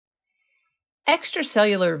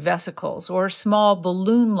Extracellular vesicles, or small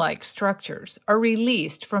balloon-like structures, are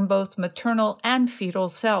released from both maternal and fetal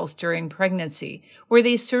cells during pregnancy, where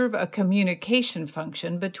they serve a communication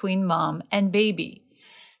function between mom and baby.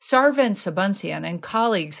 Sarvan Sabuncian and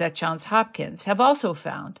colleagues at Johns Hopkins have also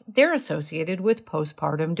found they're associated with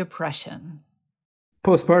postpartum depression.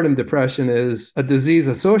 Postpartum depression is a disease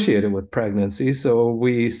associated with pregnancy, so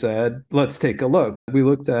we said, let's take a look. We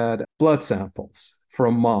looked at blood samples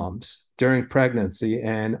from moms during pregnancy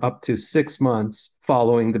and up to 6 months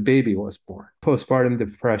following the baby was born. Postpartum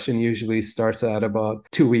depression usually starts at about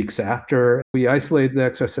 2 weeks after. We isolate the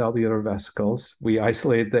extracellular vesicles. We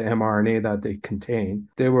isolate the mRNA that they contain.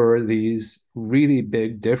 There were these really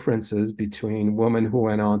big differences between women who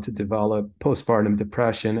went on to develop postpartum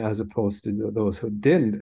depression as opposed to those who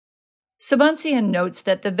didn't. Sabuncian notes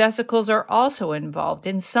that the vesicles are also involved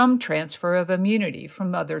in some transfer of immunity from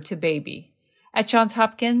mother to baby. At Johns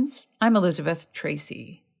Hopkins, I'm Elizabeth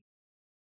Tracey.